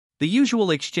The usual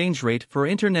exchange rate for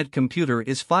internet computer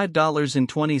is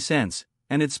 $5.20,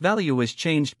 and its value has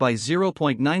changed by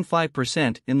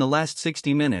 0.95% in the last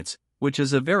 60 minutes, which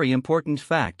is a very important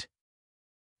fact.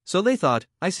 So they thought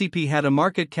ICP had a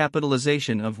market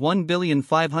capitalization of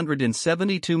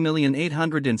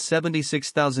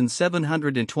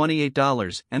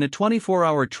 $1,572,876,728 and a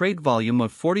 24-hour trade volume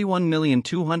of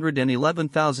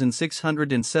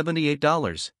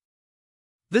 $41,211,678.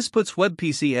 This puts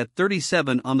WebPC at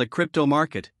 37 on the crypto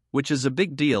market, which is a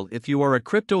big deal if you are a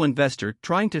crypto investor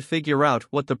trying to figure out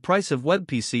what the price of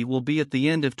WebPC will be at the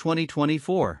end of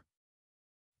 2024.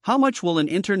 How much will an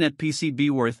internet PC be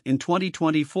worth in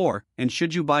 2024, and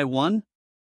should you buy one?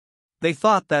 They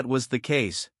thought that was the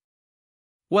case.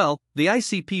 Well, the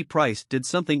ICP price did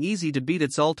something easy to beat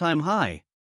its all-time high.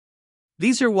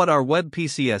 These are what our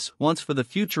WebPCS wants for the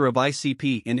future of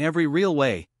ICP in every real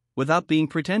way, without being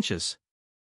pretentious.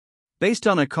 Based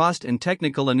on a cost and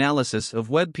technical analysis of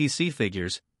WebPC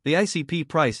figures, the ICP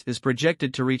price is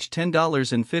projected to reach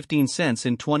 $10.15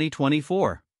 in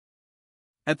 2024.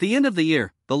 At the end of the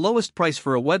year, the lowest price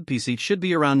for a WebPC should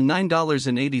be around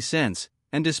 $9.80,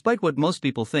 and despite what most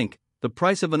people think, the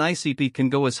price of an ICP can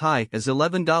go as high as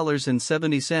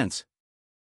 $11.70.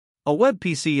 A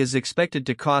WebPC is expected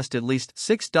to cost at least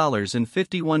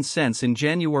 $6.51 in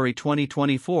January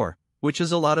 2024, which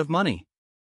is a lot of money.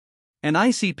 An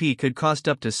ICP could cost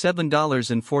up to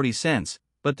 $7.40,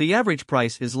 but the average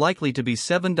price is likely to be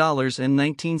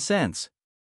 $7.19.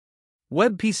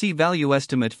 WebPC value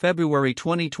estimate February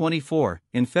 2024.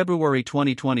 In February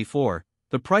 2024,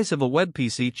 the price of a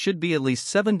WebPC should be at least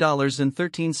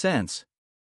 $7.13.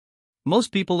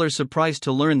 Most people are surprised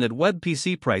to learn that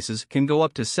WebPC prices can go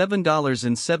up to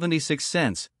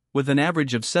 $7.76, with an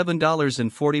average of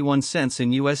 $7.41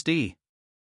 in USD.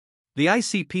 The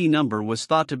ICP number was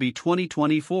thought to be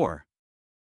 2024.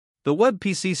 The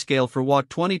WebPC scale for WAC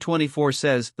 2024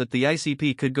 says that the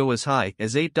ICP could go as high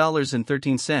as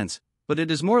 $8.13, but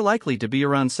it is more likely to be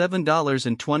around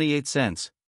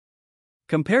 $7.28.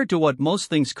 Compared to what most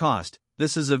things cost,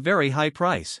 this is a very high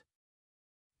price.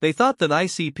 They thought that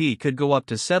ICP could go up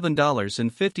to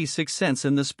 $7.56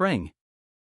 in the spring.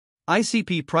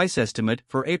 ICP price estimate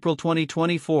for April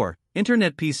 2024,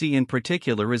 Internet PC in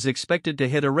particular is expected to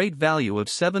hit a rate value of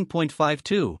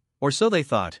 7.52, or so they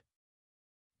thought.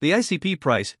 The ICP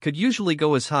price could usually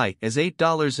go as high as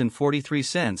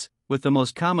 $8.43, with the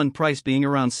most common price being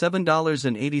around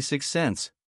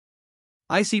 $7.86.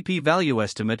 ICP value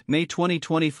estimate May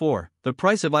 2024, the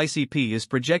price of ICP is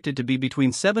projected to be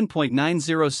between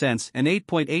 7.90 cents and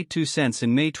 8.82 cents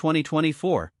in May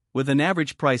 2024, with an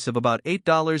average price of about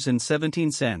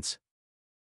 $8.17.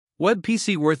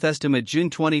 WebPC worth estimate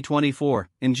June 2024.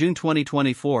 In June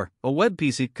 2024, a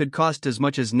WebPC could cost as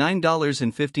much as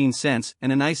 $9.15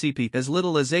 and an ICP as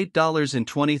little as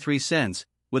 $8.23,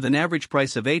 with an average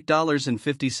price of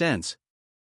 $8.50.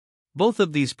 Both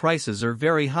of these prices are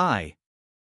very high.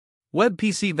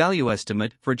 WebPC value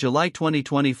estimate for July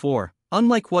 2024.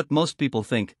 Unlike what most people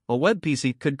think, a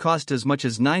WebPC could cost as much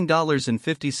as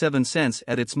 $9.57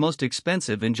 at its most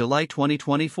expensive in July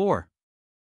 2024.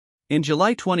 In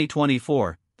July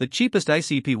 2024, the cheapest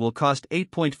ICP will cost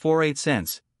 8.48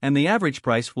 cents, and the average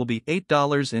price will be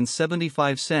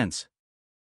 $8.75.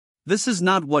 This is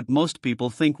not what most people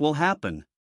think will happen.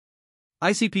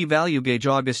 ICP value gauge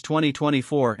August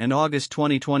 2024 and August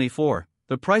 2024,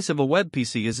 the price of a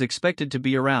WebPC is expected to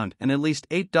be around and at least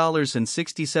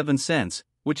 $8.67,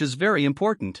 which is very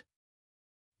important.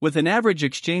 With an average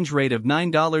exchange rate of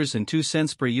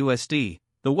 $9.02 per USD,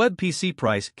 the WebPC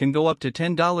price can go up to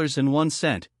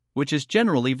 $10.01, which is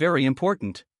generally very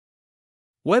important.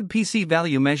 WebPC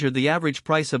value measure the average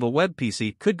price of a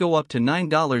WebPC could go up to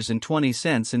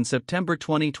 $9.20 in September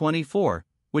 2024,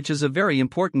 which is a very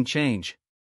important change.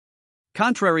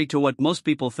 Contrary to what most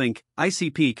people think,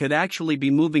 ICP could actually be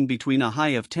moving between a high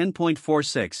of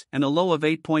 10.46 and a low of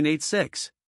 8.86.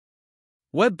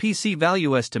 WebPC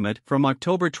value estimate from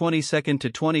October 22nd to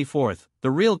 24th,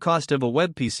 the real cost of a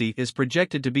WebPC is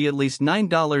projected to be at least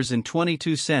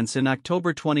 $9.22 in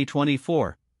October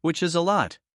 2024, which is a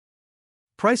lot.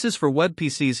 Prices for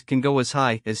WebPCs can go as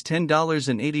high as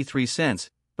 $10.83,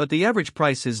 but the average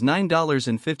price is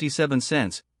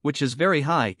 $9.57, which is very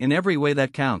high in every way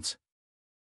that counts.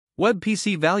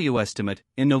 WebPC value estimate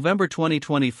in November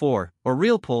 2024, a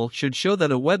real poll should show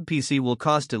that a WebPC will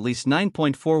cost at least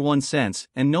 9.41 cents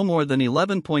and no more than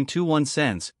 11.21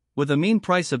 cents, with a mean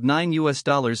price of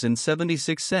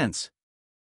 $9.76.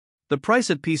 The price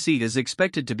of PC is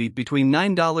expected to be between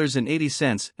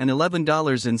 $9.80 and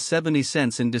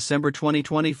 $11.70 in December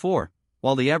 2024,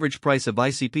 while the average price of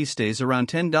ICP stays around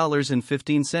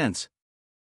 $10.15.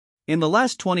 In the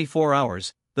last 24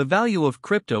 hours, the value of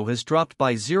crypto has dropped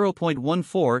by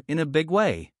 0.14 in a big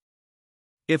way.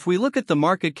 If we look at the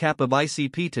market cap of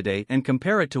ICP today and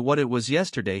compare it to what it was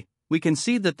yesterday, we can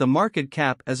see that the market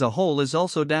cap as a whole is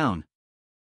also down.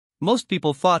 Most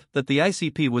people thought that the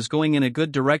ICP was going in a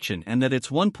good direction and that its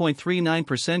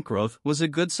 1.39% growth was a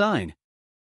good sign.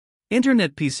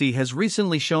 Internet PC has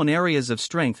recently shown areas of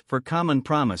strength for Common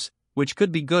Promise, which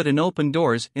could be good and open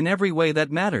doors in every way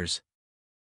that matters.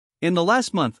 In the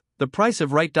last month, the price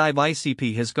of Right Dive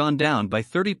ICP has gone down by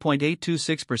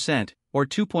 30.826%, or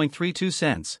 2.32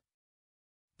 cents.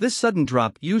 This sudden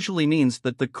drop usually means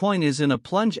that the coin is in a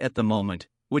plunge at the moment,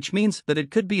 which means that it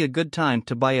could be a good time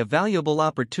to buy a valuable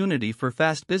opportunity for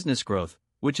fast business growth,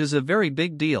 which is a very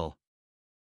big deal.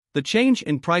 The change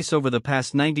in price over the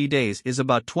past 90 days is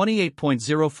about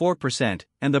 28.04%,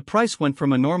 and the price went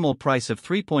from a normal price of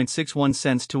 3.61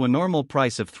 cents to a normal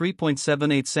price of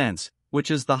 3.78 cents, which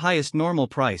is the highest normal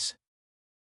price.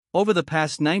 Over the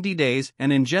past 90 days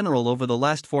and in general over the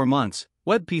last 4 months,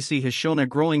 WebPC has shown a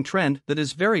growing trend that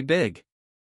is very big.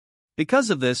 Because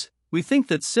of this, we think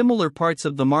that similar parts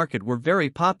of the market were very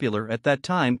popular at that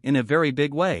time in a very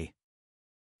big way.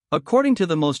 According to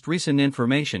the most recent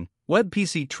information,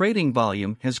 WebPC trading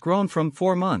volume has grown from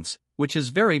 4 months, which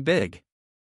is very big.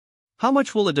 How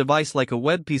much will a device like a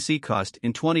WebPC cost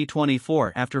in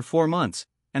 2024 after 4 months,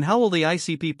 and how will the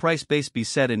ICP price base be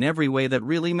set in every way that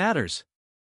really matters?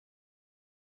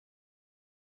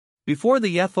 Before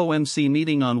the FOMC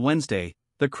meeting on Wednesday,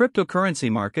 the cryptocurrency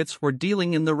markets were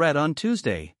dealing in the red on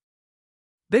Tuesday.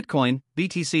 Bitcoin,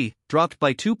 BTC, dropped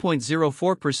by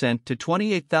 2.04% to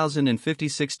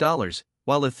 $28,056,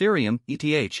 while Ethereum,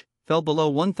 ETH, fell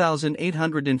below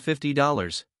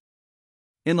 $1,850.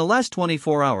 In the last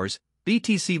 24 hours,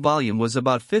 BTC volume was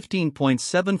about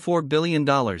 $15.74 billion,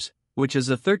 which is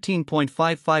a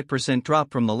 13.55%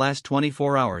 drop from the last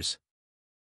 24 hours.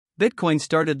 Bitcoin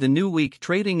started the new week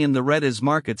trading in the red as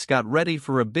markets got ready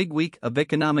for a big week of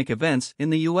economic events in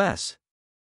the US.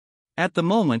 At the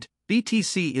moment,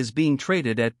 BTC is being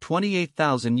traded at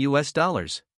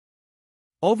 $28,000.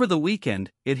 Over the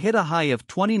weekend, it hit a high of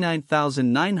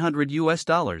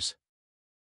 $29,900.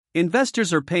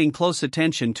 Investors are paying close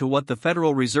attention to what the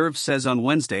Federal Reserve says on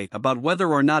Wednesday about whether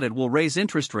or not it will raise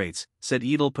interest rates, said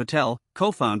Edil Patel,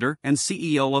 co-founder and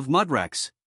CEO of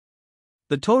Mudrex.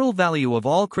 The total value of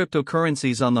all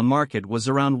cryptocurrencies on the market was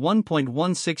around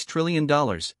 $1.16 trillion,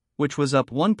 which was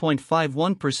up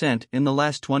 1.51% in the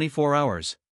last 24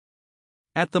 hours.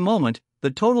 At the moment,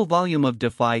 the total volume of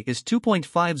DeFi is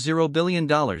 $2.50 billion,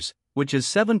 which is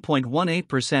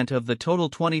 7.18% of the total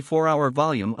 24-hour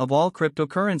volume of all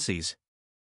cryptocurrencies.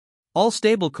 All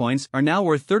stablecoins are now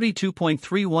worth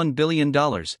 $32.31 billion,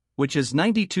 which is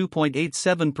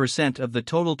 92.87% of the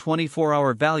total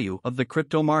 24-hour value of the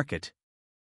crypto market.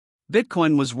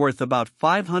 Bitcoin was worth about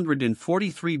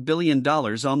 $543 billion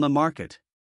on the market.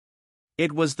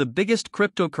 It was the biggest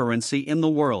cryptocurrency in the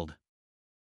world.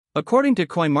 According to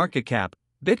CoinMarketCap,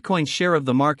 Bitcoin's share of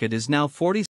the market is now 40.